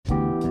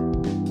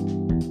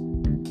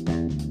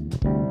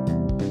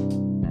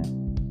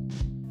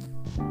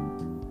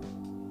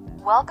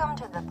Welcome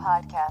to the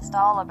podcast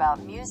all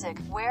about music,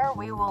 where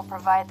we will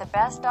provide the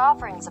best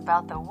offerings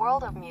about the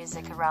world of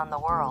music around the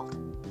world.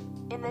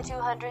 In the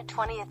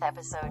 220th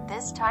episode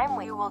this time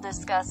we will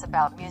discuss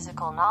about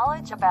musical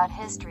knowledge, about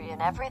history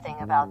and everything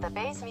about the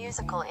bass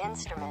musical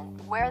instrument,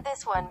 where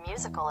this one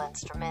musical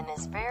instrument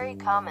is very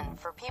common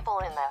for people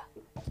in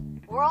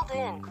the world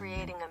in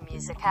creating a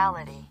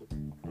musicality.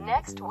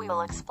 Next we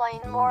will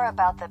explain more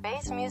about the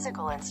bass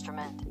musical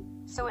instrument.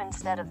 So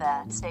instead of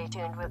that, stay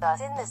tuned with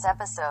us in this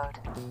episode.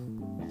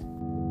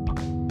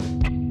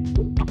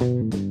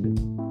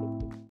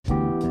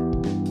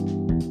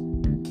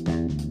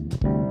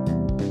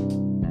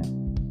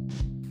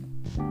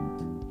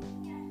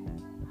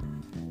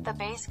 The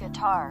bass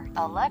guitar,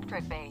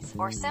 electric bass,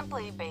 or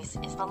simply bass,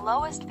 is the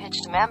lowest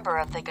pitched member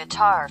of the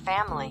guitar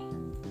family.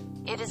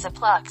 It is a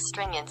plucked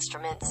string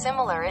instrument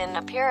similar in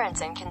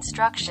appearance and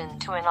construction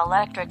to an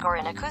electric or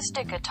an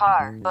acoustic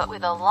guitar, but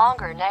with a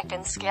longer neck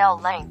and scale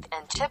length,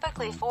 and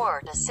typically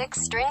 4 to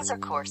 6 strings or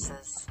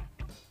courses.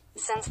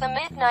 Since the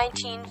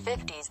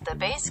mid-1950s, the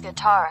bass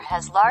guitar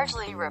has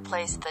largely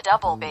replaced the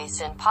double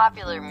bass in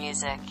popular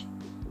music.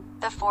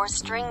 The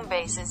 4-string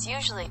bass is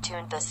usually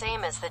tuned the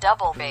same as the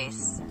double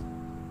bass,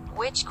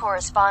 which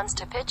corresponds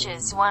to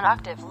pitches 1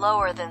 octave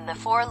lower than the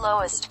 4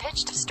 lowest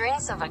pitched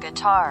strings of a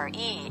guitar,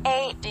 E,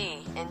 A,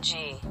 D, and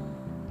G.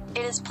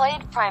 It is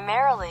played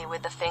primarily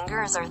with the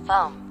fingers or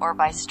thumb, or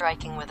by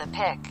striking with a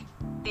pick.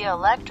 The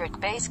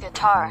electric bass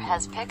guitar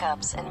has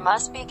pickups and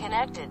must be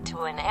connected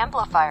to an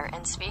amplifier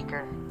and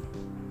speaker.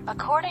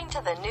 According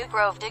to the New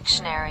Grove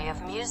Dictionary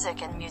of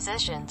Music and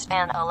Musicians,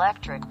 an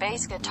electric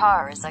bass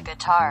guitar is a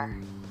guitar,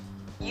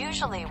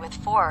 usually with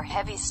 4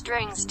 heavy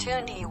strings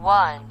tuned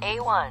E1,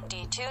 A1,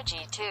 D2,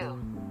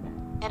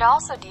 G2. It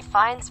also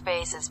defines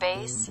bass as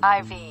bass,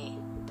 IV,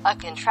 a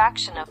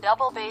contraction of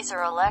double bass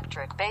or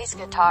electric bass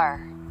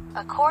guitar.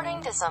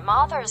 According to some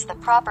authors, the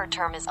proper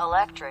term is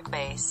electric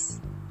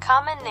bass.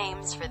 Common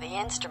names for the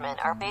instrument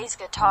are bass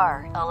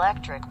guitar,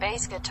 electric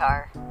bass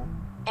guitar,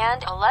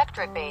 and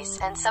electric bass,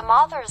 and some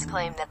authors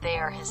claim that they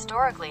are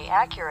historically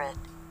accurate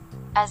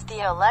as the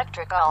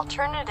electric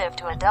alternative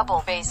to a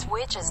double bass,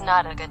 which is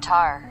not a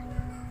guitar.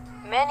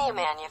 Many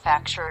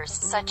manufacturers,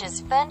 such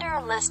as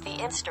Fender, list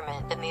the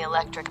instrument in the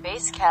electric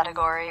bass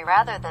category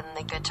rather than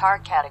the guitar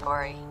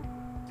category.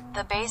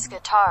 The bass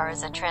guitar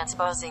is a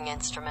transposing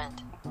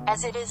instrument,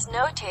 as it is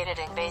notated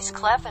in bass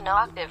clef an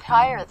octave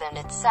higher than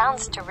it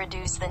sounds to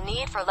reduce the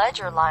need for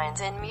ledger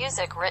lines in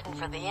music written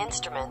for the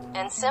instrument,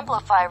 and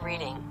simplify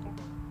reading.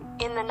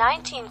 In the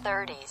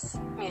 1930s,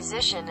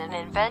 musician and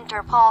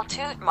inventor Paul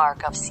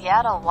Tootmark of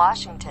Seattle,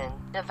 Washington,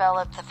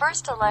 developed the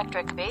first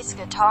electric bass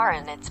guitar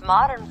in its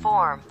modern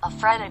form, a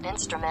fretted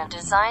instrument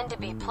designed to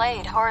be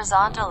played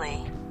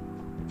horizontally.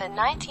 The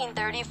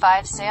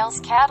 1935 sales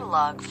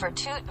catalog for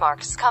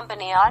Tootmark's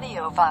company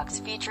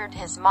Audiovox featured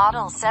his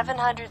Model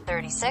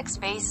 736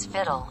 bass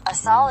fiddle, a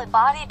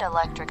solid-bodied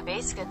electric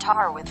bass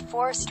guitar with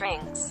 4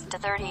 strings, to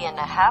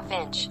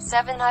 30.5-inch,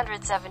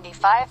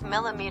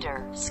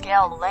 775mm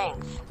scale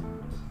length,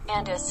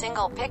 and a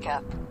single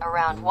pickup.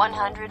 Around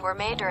 100 were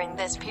made during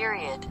this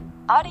period.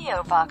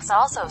 Audiovox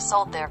also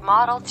sold their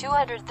Model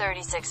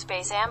 236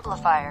 bass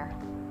amplifier.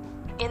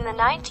 In the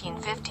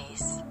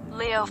 1950s,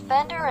 Leo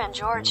Fender and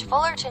George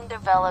Fullerton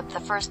developed the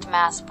first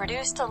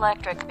mass-produced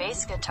electric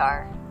bass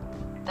guitar.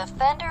 The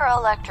Fender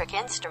Electric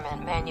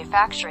Instrument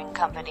Manufacturing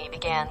Company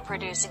began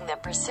producing the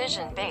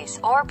Precision Bass,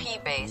 or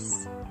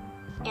P-Bass,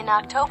 in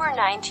October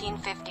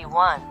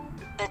 1951.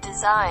 The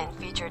design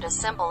featured a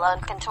simple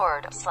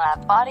uncontoured,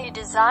 slab body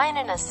design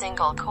and a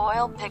single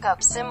coil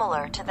pickup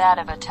similar to that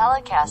of a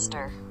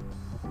Telecaster.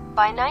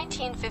 By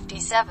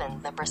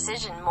 1957, the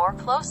Precision more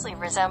closely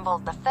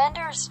resembled the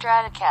Fender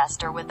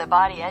Stratocaster, with the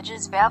body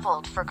edges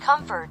beveled for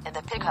comfort, and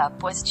the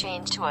pickup was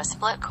changed to a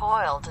split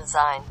coil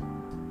design.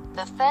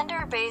 The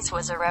Fender bass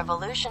was a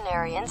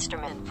revolutionary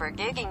instrument for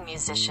gigging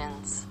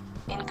musicians,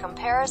 in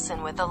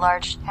comparison with the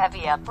large,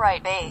 heavy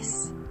upright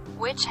bass,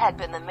 which had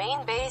been the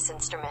main bass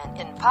instrument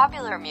in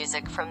popular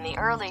music from the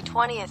early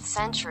 20th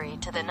century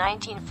to the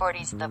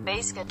 1940s. The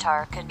bass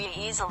guitar could be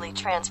easily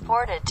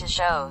transported to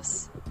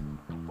shows.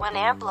 When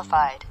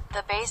amplified,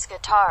 the bass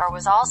guitar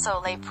was also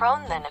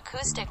lay-prone than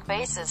acoustic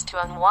basses to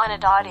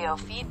unwanted audio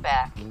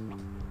feedback.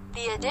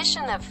 The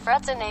addition of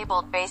frets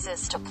enabled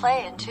basses to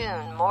play in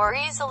tune more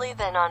easily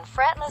than on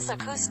fretless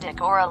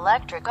acoustic or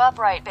electric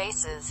upright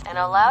basses, and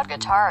allowed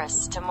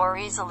guitarists to more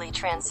easily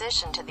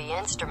transition to the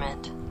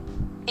instrument.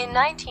 In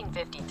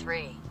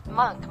 1953,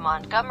 Monk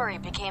Montgomery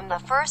became the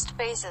first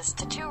bassist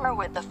to tour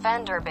with the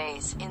Fender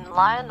bass in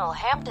Lionel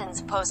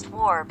Hampton's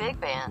post-war big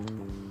band.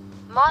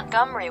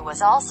 Montgomery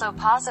was also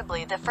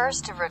possibly the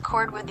first to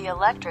record with the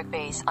electric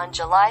bass on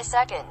July 2,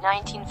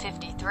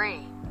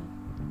 1953,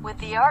 with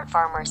the Art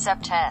Farmer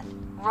Septet.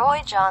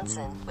 Roy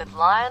Johnson, with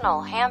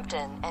Lionel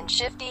Hampton, and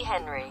Shifty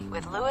Henry,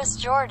 with Louis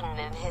Jordan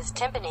and his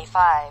Timpani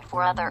 5,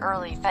 were other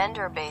early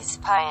Fender bass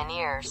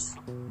pioneers.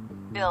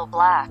 Bill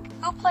Black,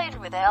 who played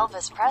with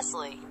Elvis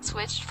Presley,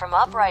 switched from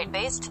upright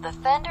bass to the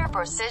Fender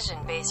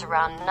Precision bass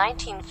around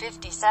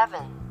 1957.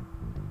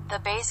 The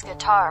bass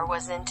guitar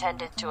was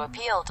intended to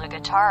appeal to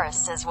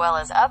guitarists as well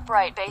as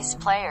upright bass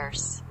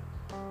players.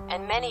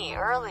 And many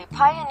early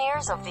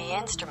pioneers of the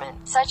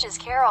instrument, such as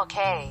Carol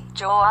Kaye,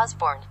 Joe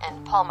Osborne,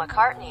 and Paul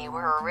McCartney,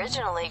 were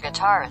originally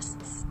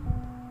guitarists.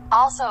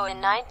 Also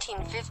in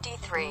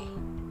 1953,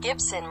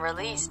 Gibson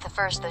released the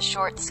first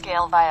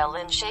short-scale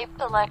violin-shaped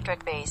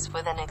electric bass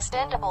with an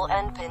extendable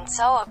end pin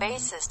so a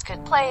bassist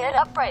could play it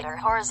upright or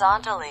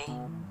horizontally.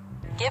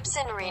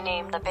 Gibson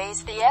renamed the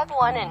bass the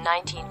Eb-1 in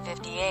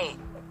 1958.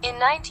 In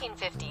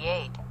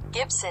 1958,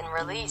 Gibson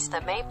released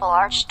the Maple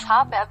Arch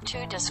Top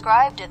Eb-2,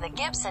 described in the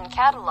Gibson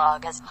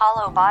catalog as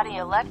hollow-body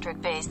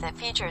electric bass that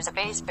features a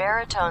bass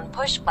baritone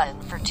push button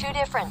for two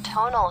different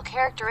tonal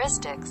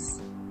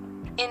characteristics.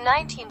 In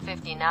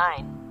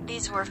 1959,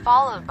 these were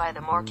followed by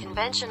the more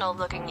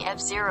conventional-looking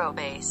Eb-0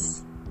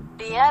 bass.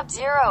 The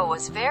Eb-0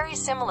 was very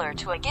similar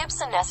to a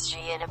Gibson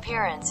SG in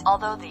appearance,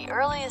 although the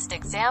earliest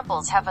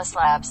examples have a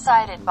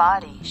slab-sided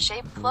body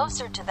shape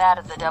closer to that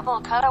of the double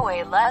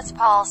cutaway Les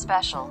Paul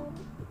Special.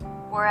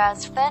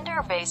 Whereas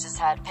Fender basses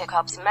had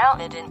pickups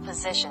mounted in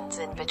positions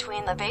in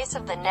between the base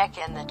of the neck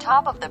and the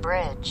top of the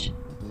bridge.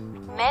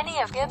 Many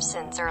of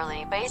Gibson's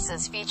early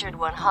basses featured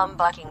one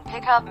humbucking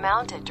pickup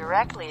mounted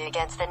directly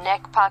against the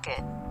neck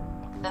pocket.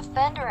 The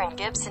Fender and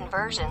Gibson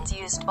versions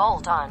used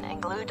bolt-on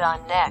and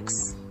glued-on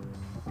necks.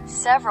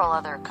 Several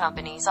other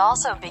companies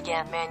also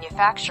began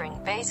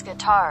manufacturing bass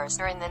guitars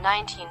during the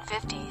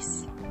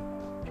 1950s.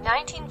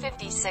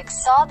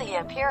 1956 saw the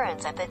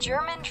appearance at the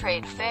German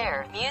trade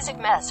fair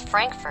Musikmesse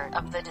Frankfurt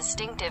of the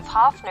distinctive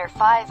Hofner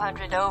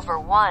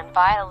 500/1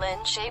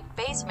 violin-shaped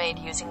bass made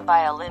using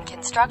violin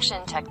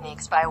construction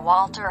techniques by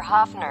Walter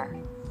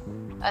Hofner,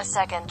 a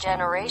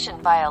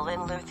second-generation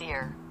violin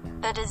luthier.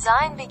 The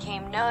design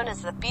became known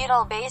as the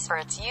Beatle bass for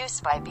its use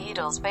by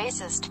Beatles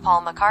bassist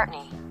Paul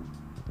McCartney.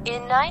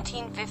 In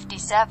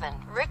 1957,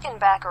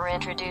 Rickenbacker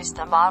introduced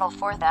the Model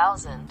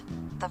 4000,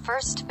 the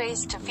first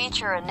bass to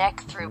feature a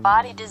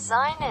neck-through-body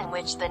design in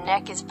which the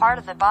neck is part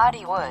of the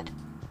body wood.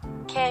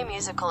 Kay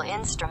Musical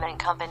Instrument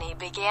Company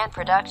began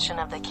production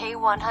of the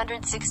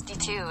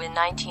K162 in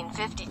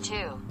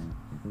 1952.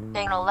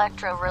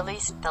 Danelectro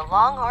released the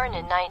Longhorn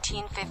in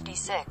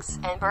 1956,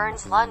 and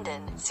Burns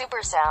London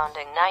Supersound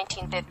in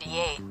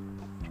 1958.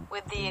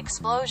 With the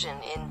explosion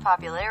in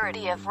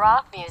popularity of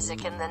rock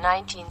music in the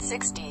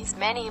 1960s,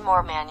 many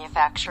more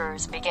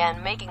manufacturers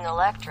began making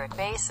electric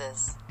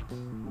basses,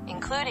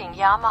 including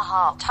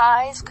Yamaha,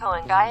 Teisco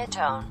and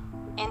Guiatone.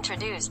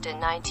 Introduced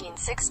in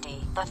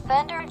 1960, the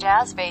Fender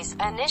Jazz Bass,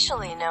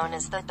 initially known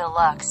as the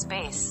Deluxe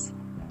Bass,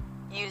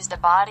 used a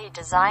body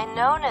design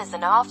known as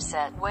an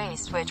offset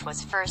waist, which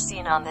was first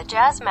seen on the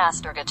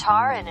Jazzmaster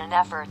guitar in an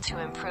effort to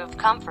improve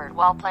comfort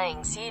while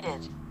playing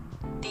seated.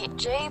 The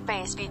J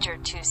bass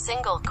featured two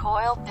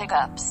single-coil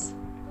pickups,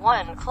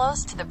 one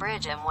close to the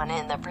bridge and one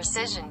in the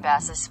precision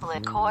bass's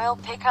split-coil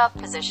pickup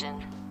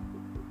position.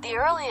 The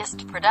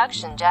earliest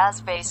production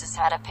jazz basses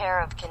had a pair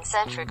of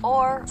concentric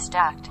or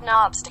stacked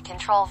knobs to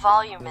control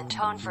volume and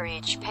tone for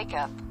each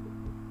pickup.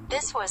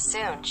 This was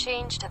soon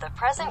changed to the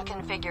present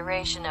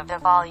configuration of the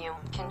volume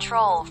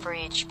control for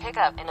each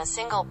pickup in a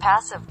single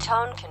passive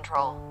tone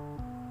control.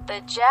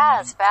 The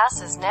jazz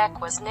bass's neck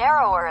was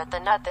narrower at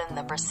the nut than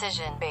the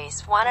precision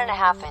bass,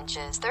 1.5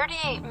 inches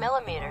 38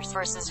 mm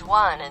versus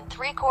 1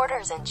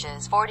 3/4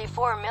 inches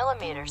 44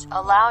 mm,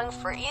 allowing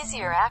for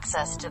easier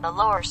access to the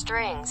lower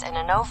strings and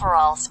an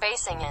overall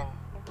spacing and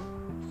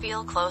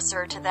feel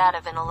closer to that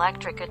of an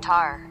electric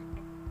guitar,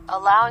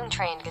 allowing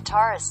trained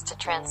guitarists to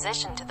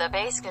transition to the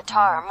bass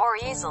guitar more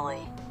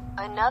easily.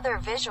 Another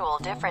visual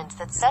difference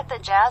that set the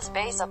jazz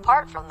bass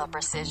apart from the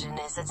precision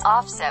is its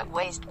offset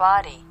waist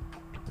body.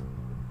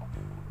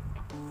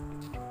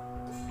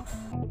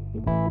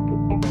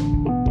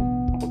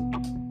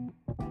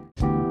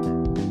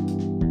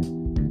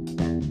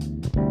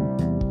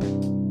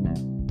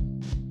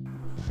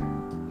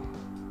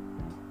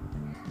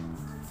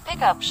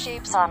 Pickup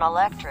shapes on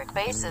electric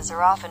basses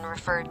are often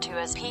referred to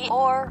as P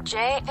or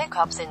J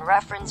pickups in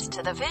reference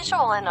to the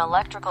visual and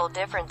electrical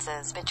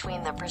differences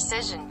between the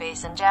precision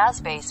bass and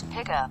jazz bass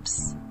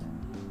pickups.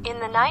 In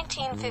the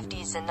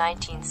 1950s and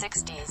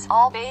 1960s,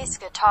 all bass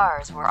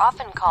guitars were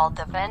often called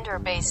the Fender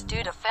bass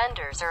due to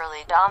Fender's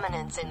early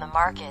dominance in the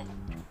market,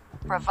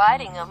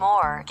 providing a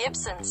more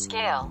Gibson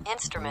scale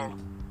instrument.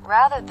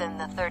 Rather than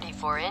the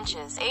 34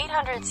 inches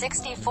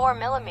 864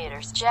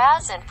 mm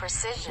jazz and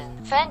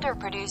precision, Fender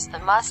produced the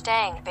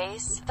Mustang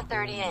bass, the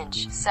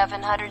 30-inch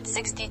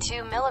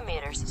 762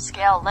 mm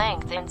scale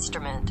length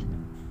instrument.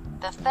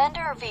 The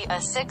Fender V, a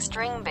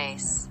 6-string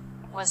bass,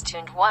 was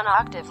tuned 1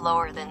 octave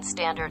lower than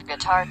standard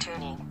guitar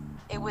tuning.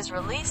 It was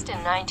released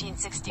in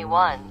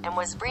 1961, and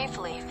was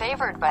briefly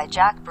favored by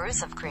Jack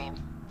Bruce of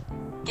Cream.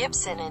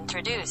 Gibson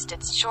introduced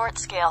its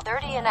short-scale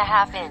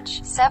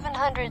 30.5-inch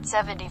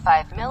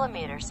 775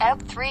 mm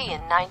Eb-3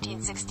 in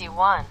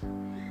 1961.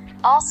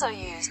 Also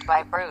used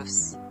by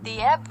Bruce,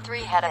 the Eb-3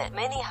 had a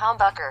mini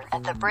humbucker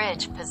at the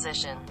bridge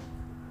position.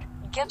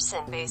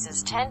 Gibson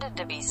basses tended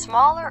to be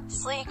smaller,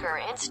 sleeker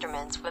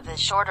instruments with a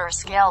shorter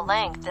scale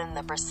length than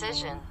the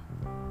precision.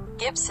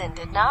 Gibson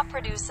did not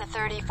produce a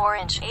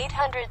 34-inch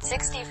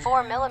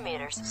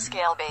 864mm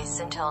scale bass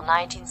until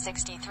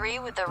 1963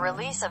 with the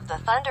release of the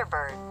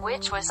Thunderbird,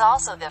 which was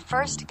also the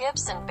first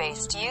Gibson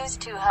bass to use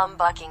two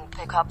humbucking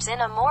pickups in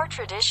a more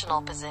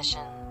traditional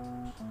position,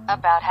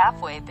 about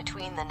halfway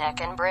between the neck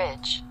and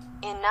bridge.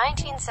 In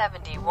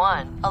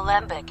 1971,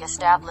 Alembic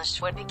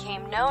established what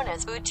became known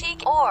as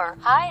boutique or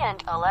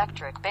high-end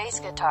electric bass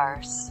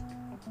guitars.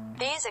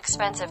 These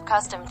expensive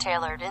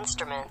custom-tailored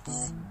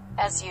instruments,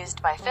 as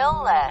used by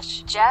Phil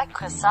Lesh, Jack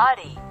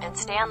Casati, and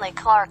Stanley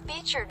Clarke,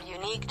 featured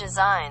unique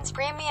designs,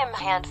 premium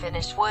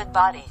hand-finished wood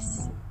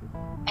bodies,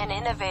 and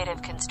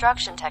innovative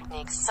construction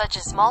techniques such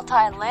as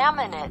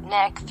multi-laminate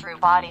neck-through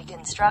body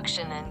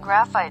construction and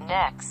graphite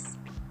necks.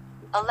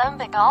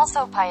 Alembic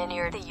also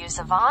pioneered the use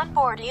of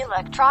onboard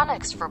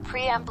electronics for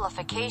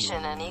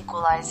preamplification and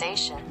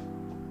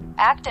equalization.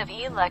 Active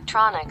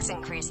electronics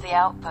increase the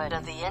output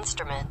of the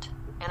instrument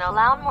and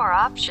allow more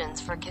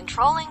options for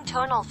controlling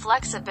tonal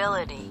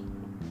flexibility,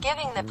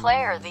 giving the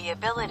player the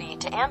ability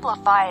to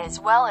amplify as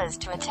well as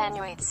to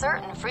attenuate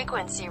certain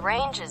frequency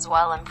ranges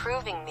while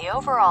improving the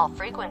overall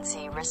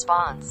frequency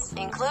response,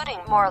 including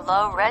more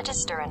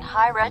low-register and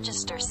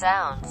high-register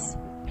sounds.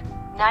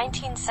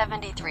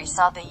 1973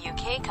 saw the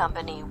UK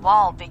company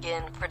Wall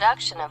begin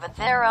production of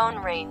their own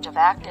range of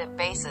active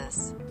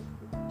basses.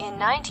 In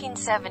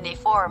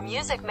 1974,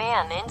 Music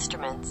Man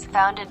Instruments,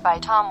 founded by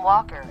Tom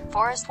Walker,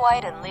 Forrest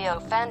White and Leo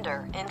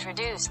Fender,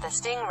 introduced the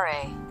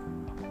Stingray,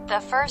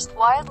 the first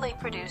widely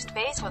produced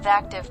bass with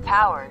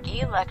active-powered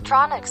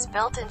electronics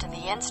built into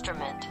the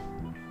instrument.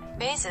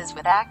 Basses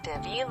with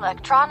active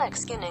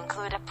electronics can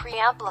include a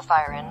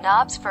preamplifier and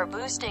knobs for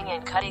boosting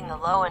and cutting the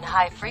low and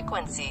high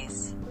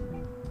frequencies.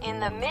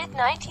 In the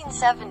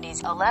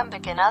mid-1970s,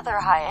 Alembic and other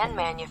high-end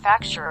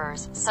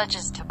manufacturers, such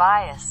as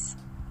Tobias,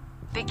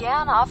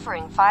 began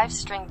offering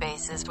 5-string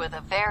basses with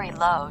a very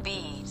low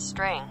B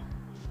string.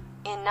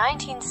 In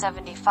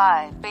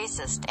 1975,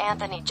 bassist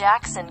Anthony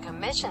Jackson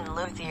commissioned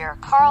luthier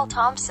Carl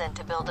Thompson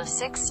to build a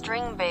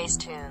 6-string bass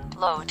tuned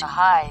low to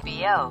high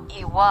BO,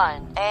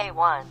 E1,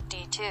 A1,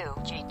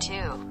 D2,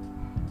 G2,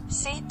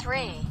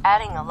 C3,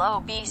 adding a low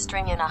B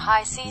string and a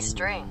high C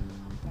string.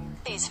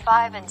 These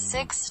 5- and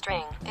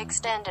 6-string,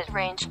 extended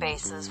range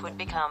basses would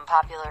become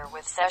popular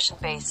with session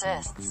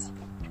bassists,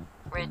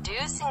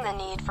 reducing the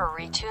need for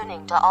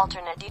retuning to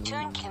alternate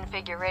detune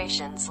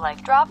configurations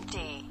like drop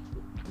D,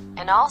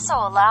 and also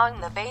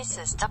allowing the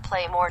bassist to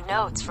play more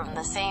notes from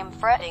the same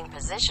fretting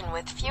position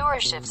with fewer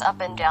shifts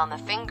up and down the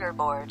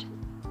fingerboard.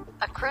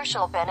 A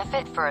crucial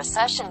benefit for a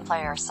session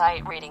player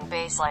sight-reading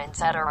bass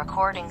lines at a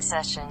recording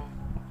session.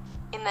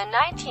 In the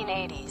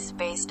 1980s,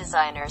 bass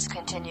designers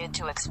continued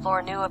to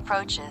explore new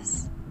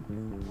approaches.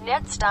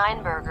 Ned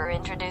Steinberger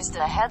introduced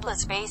a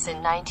headless bass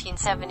in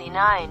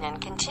 1979 and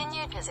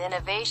continued his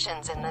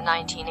innovations in the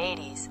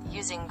 1980s,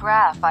 using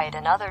graphite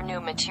and other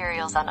new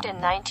materials in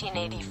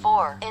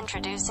 1984,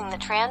 introducing the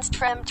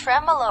Trans-Trem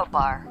tremolo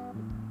bar.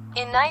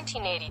 In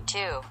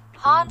 1982,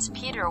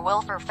 Hans-Peter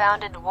Wilfer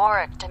founded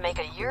Warwick to make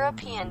a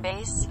European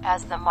bass,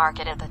 as the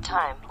market at the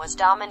time was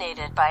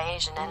dominated by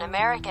Asian and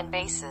American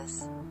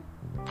basses.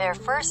 Their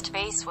first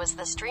bass was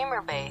the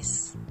Streamer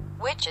bass,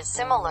 which is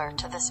similar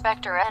to the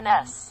Spectre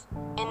NS.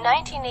 In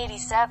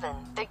 1987,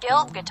 the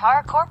Guild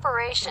Guitar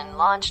Corporation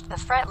launched the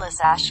fretless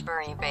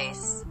Ashbury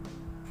bass,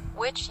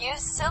 which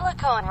used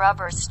silicone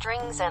rubber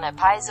strings and a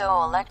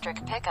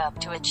piezoelectric pickup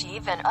to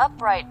achieve an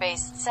upright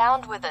bass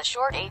sound with a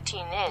short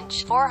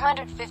 18-inch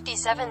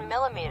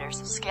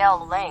 457mm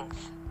scale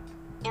length.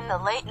 In the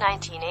late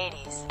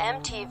 1980s,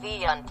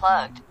 MTV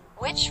Unplugged,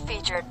 which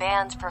featured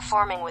bands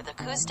performing with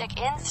acoustic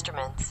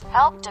instruments,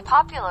 helped to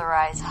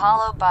popularize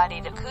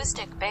hollow-bodied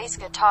acoustic bass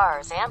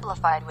guitars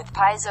amplified with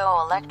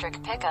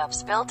piezoelectric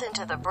pickups built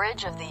into the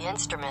bridge of the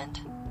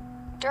instrument.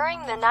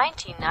 During the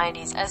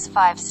 1990s, as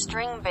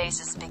 5-string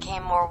basses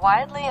became more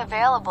widely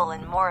available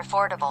and more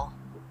affordable,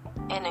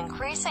 an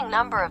increasing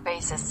number of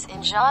bassists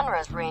in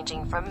genres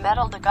ranging from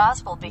metal to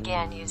gospel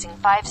began using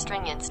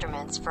 5-string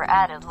instruments for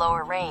added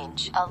lower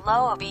range, a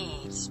low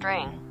B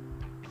string.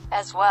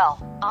 As well,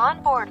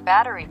 onboard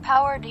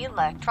battery-powered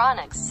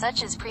electronics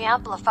such as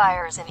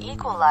preamplifiers and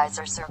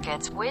equalizer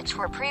circuits, which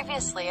were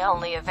previously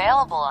only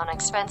available on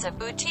expensive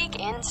boutique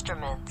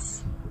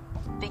instruments,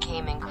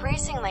 became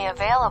increasingly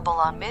available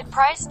on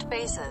mid-priced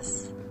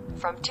basses.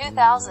 From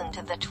 2000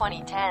 to the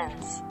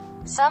 2010s,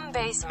 some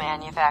bass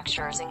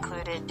manufacturers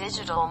included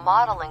digital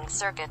modeling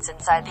circuits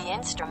inside the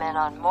instrument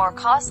on more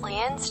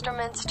costly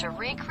instruments to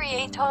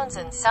recreate tones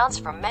and sounds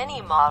from many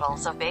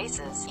models of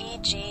basses,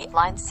 e.g.,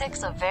 Line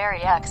 6 of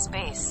Vari-X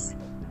bass.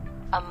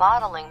 A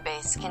modeling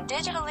bass can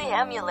digitally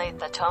emulate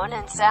the tone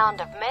and sound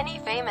of many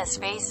famous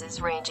basses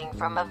ranging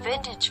from a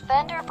vintage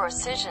Fender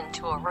Precision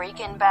to a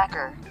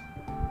Rickenbacker.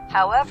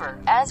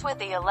 However, as with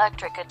the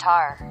electric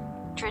guitar,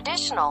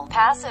 traditional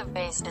passive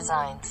bass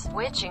designs,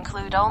 which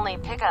include only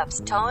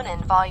pickups, tone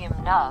and volume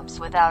knobs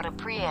without a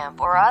preamp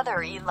or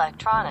other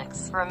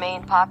electronics,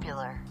 remain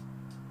popular.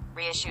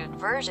 Reissued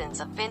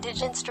versions of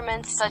vintage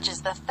instruments such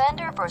as the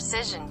Fender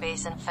Precision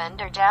Bass and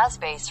Fender Jazz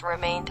Bass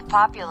remained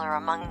popular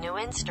among new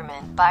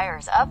instrument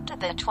buyers up to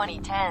the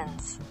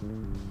 2010s.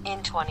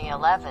 In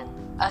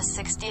 2011, a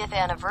 60th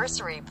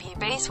anniversary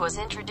P-Bass was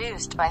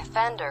introduced by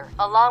Fender,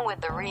 along with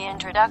the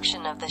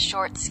reintroduction of the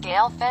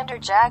short-scale Fender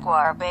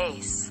Jaguar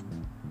bass.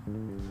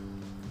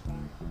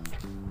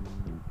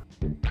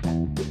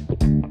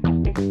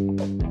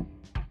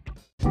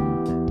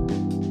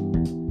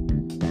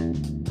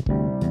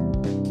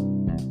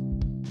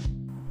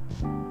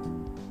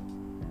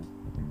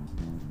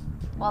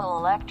 While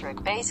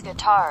electric bass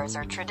guitars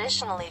are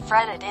traditionally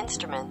fretted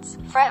instruments,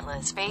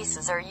 fretless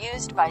basses are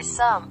used by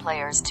some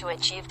players to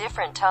achieve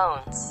different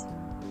tones.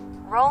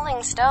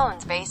 Rolling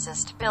Stones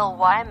bassist Bill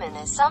Wyman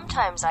is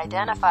sometimes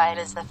identified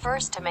as the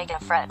first to make a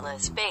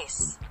fretless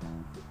bass.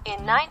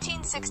 In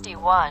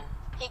 1961,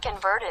 he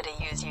converted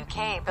a used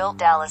UK-built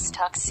Dallas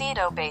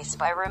Tuxedo bass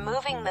by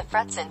removing the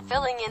frets and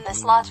filling in the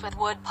slots with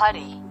wood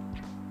putty.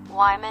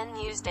 Wyman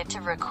used it to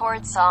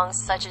record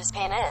songs such as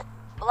Paint It,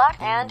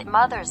 Black, and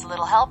Mother's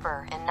Little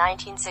Helper in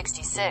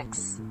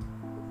 1966.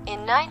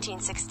 In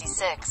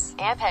 1966,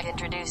 Ampeg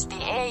introduced the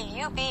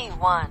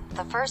AUB-1,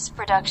 the first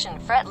production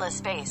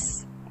fretless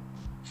bass.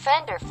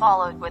 Fender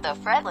followed with a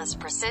fretless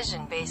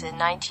precision bass in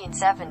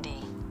 1970.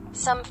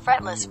 Some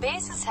fretless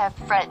basses have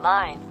fret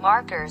line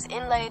markers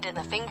inlaid in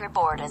the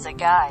fingerboard as a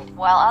guide,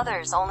 while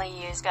others only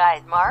use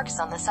guide marks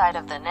on the side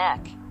of the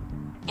neck.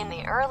 In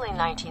the early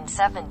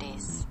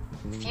 1970s,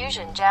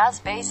 fusion jazz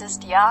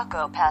bassist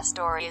Jaco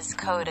Pastorius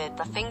coated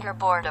the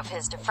fingerboard of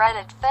his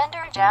defretted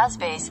Fender jazz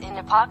bass in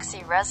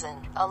epoxy resin,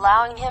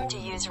 allowing him to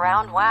use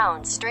round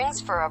wound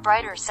strings for a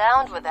brighter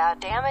sound without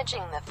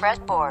damaging the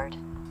fretboard.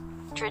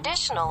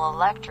 Traditional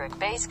electric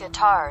bass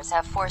guitars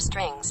have 4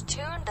 strings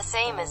tuned the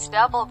same as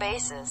double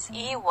basses,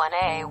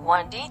 E1A,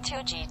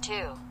 1D2,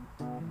 G2.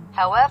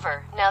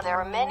 However, now there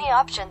are many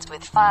options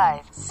with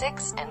 5,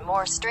 6, and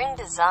more string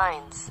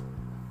designs.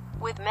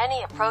 With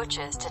many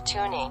approaches to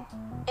tuning,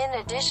 in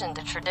addition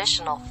to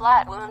traditional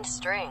flat wound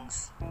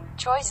strings,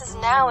 choices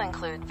now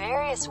include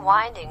various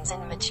windings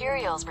and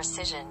materials.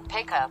 Precision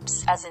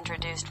pickups, as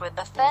introduced with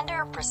the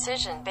Fender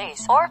Precision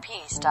Bass, or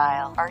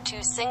P-style, are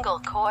 2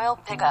 single-coil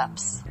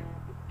pickups.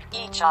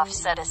 Each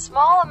offset a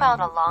small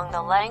amount along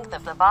the length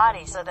of the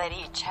body so that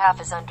each half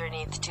is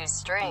underneath 2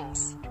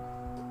 strings.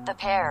 The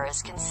pair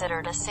is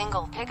considered a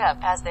single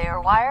pickup as they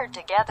are wired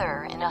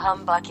together in a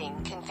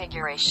humbucking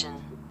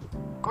configuration,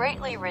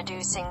 greatly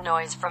reducing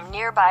noise from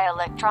nearby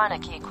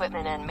electronic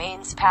equipment and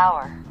mains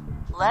power.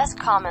 Less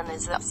common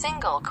is the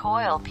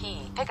single-coil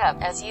P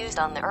pickup as used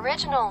on the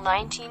original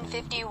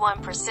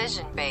 1951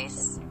 Precision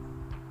Bass.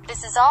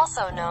 This is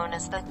also known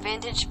as the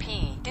vintage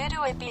P, due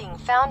to it being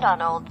found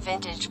on old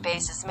vintage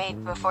basses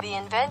made before the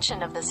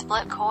invention of the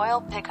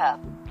split-coil pickup.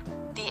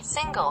 The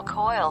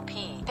single-coil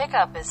P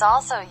pickup is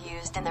also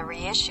used in the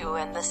reissue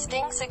and the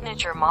Sting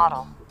Signature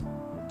model.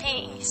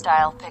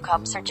 P-style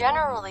pickups are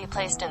generally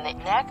placed in the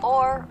neck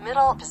or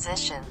middle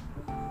position,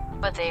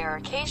 but they are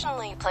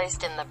occasionally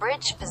placed in the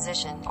bridge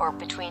position or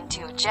between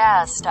 2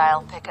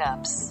 jazz-style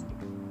pickups.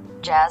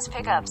 Jazz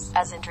pickups,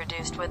 as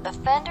introduced with the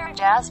Fender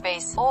Jazz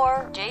Bass,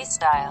 or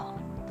J-style,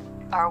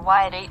 are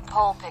wide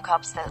 8-pole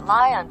pickups that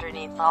lie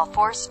underneath all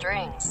 4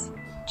 strings.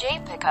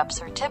 J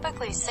pickups are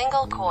typically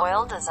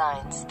single-coil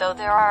designs, though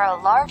there are a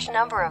large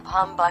number of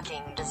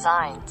humbucking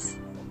designs.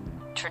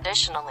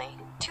 Traditionally,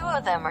 2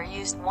 of them are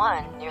used,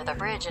 one near the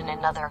bridge and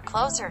another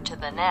closer to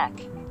the neck.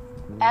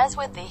 As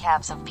with the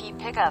halves of P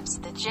pickups,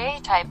 the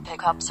J-type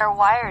pickups are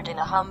wired in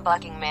a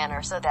humbucking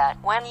manner so that,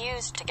 when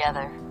used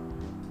together,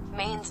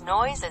 mains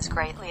noise is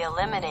greatly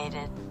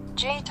eliminated.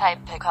 J-type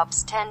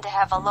pickups tend to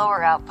have a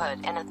lower output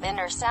and a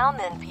thinner sound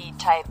than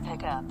P-type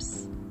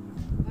pickups.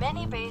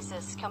 Many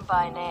bassists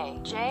combine a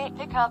J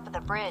pickup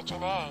the bridge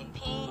and a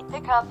P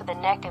pickup the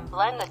neck and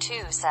blend the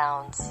 2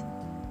 sounds.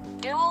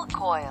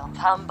 Dual-coil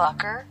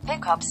humbucker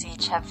pickups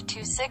each have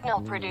 2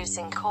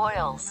 signal-producing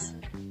coils.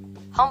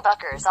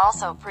 Humbuckers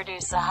also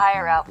produce a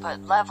higher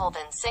output level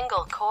than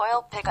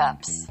single-coil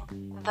pickups,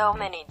 though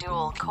many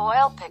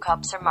dual-coil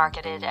pickups are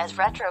marketed as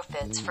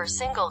retrofits for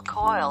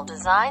single-coil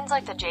designs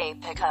like the J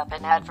pickup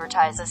and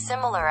advertise a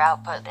similar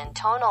output and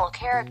tonal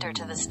character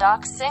to the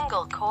stock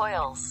single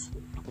coils.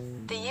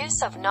 The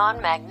use of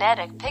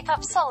non-magnetic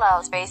pickups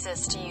allows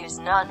bassists to use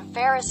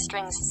non-ferrous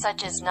strings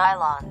such as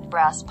nylon,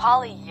 brass,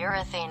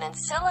 polyurethane, and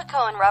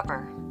silicone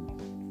rubber.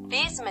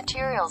 These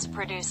materials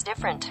produce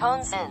different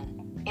tones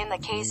in the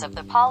case of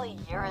the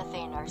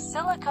polyurethane or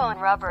silicone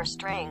rubber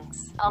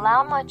strings,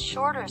 allow much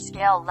shorter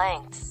scale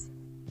lengths.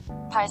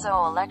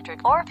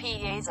 Piezoelectric or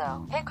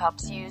piezo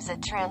pickups use a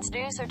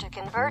transducer to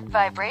convert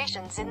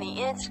vibrations in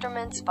the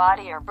instrument's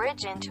body or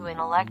bridge into an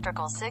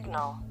electrical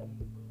signal.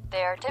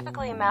 They are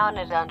typically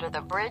mounted under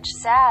the bridge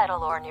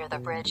saddle or near the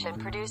bridge and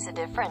produce a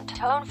different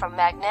tone from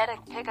magnetic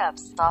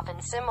pickups, often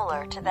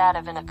similar to that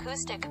of an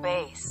acoustic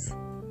bass.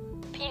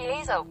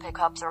 Piezo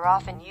pickups are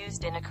often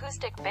used in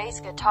acoustic bass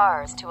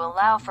guitars to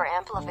allow for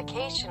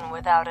amplification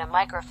without a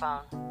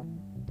microphone.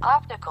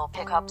 Optical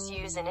pickups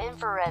use an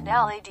infrared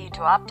LED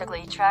to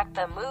optically track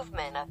the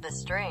movement of the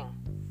string,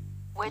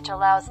 which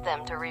allows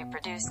them to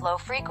reproduce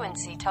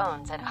low-frequency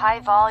tones at high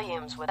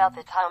volumes without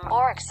the hum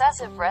or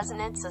excessive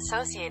resonance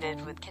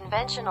associated with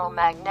conventional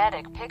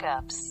magnetic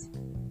pickups.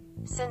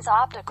 Since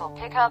optical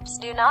pickups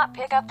do not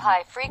pick up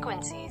high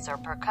frequencies or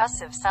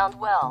percussive sound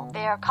well,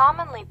 they are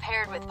commonly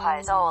paired with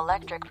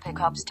piezoelectric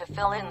pickups to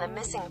fill in the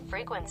missing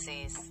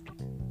frequencies.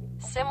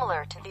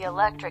 Similar to the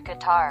electric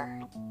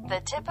guitar, the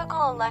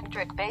typical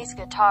electric bass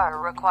guitar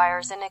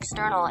requires an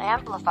external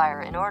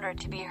amplifier in order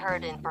to be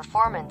heard in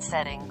performance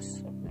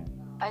settings.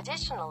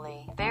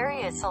 Additionally,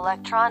 various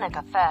electronic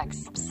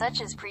effects, such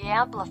as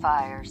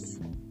preamplifiers,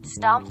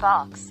 stomp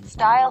box,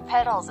 style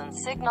pedals and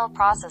signal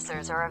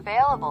processors are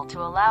available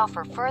to allow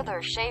for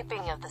further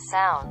shaping of the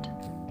sound.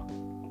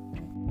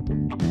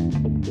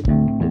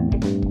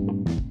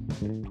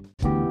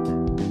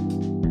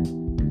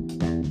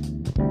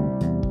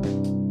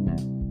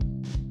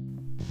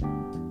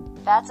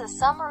 That's a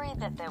summary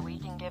that we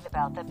can give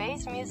about the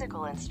bass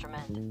musical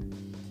instrument.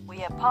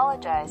 We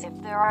apologize if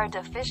there are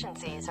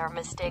deficiencies or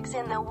mistakes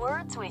in the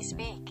words we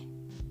speak.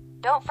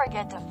 Don't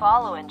forget to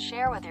follow and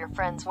share with your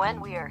friends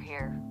when we are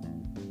here.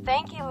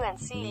 Thank you and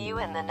see you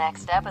in the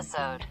next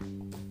episode.